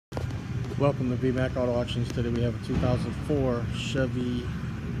Welcome to BMAK Auto Auctions. Today we have a 2004 Chevy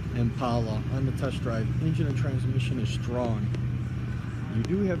Impala on the test drive. Engine and transmission is strong. You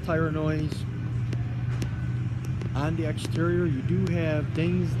do have tire noise. On the exterior you do have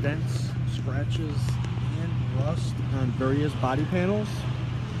dings, dents, scratches, and rust on various body panels.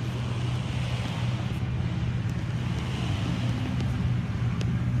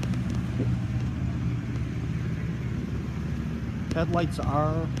 Headlights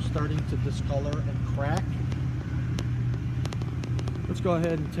are starting to discolor and crack. Let's go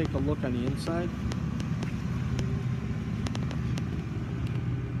ahead and take a look on the inside.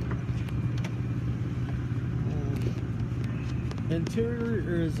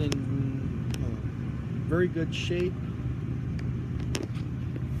 Interior is in very good shape.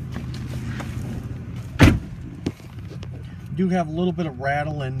 You do have a little bit of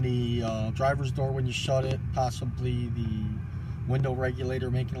rattle in the driver's door when you shut it, possibly the window regulator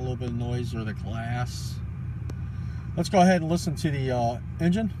making a little bit of noise, or the glass. Let's go ahead and listen to the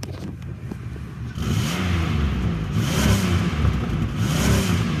engine.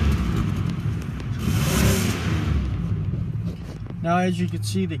 Now, as you can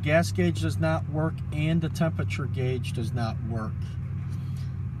see, the gas gauge does not work and the temperature gauge does not work.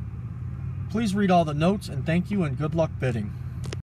 Please read all the notes, and thank you and good luck bidding.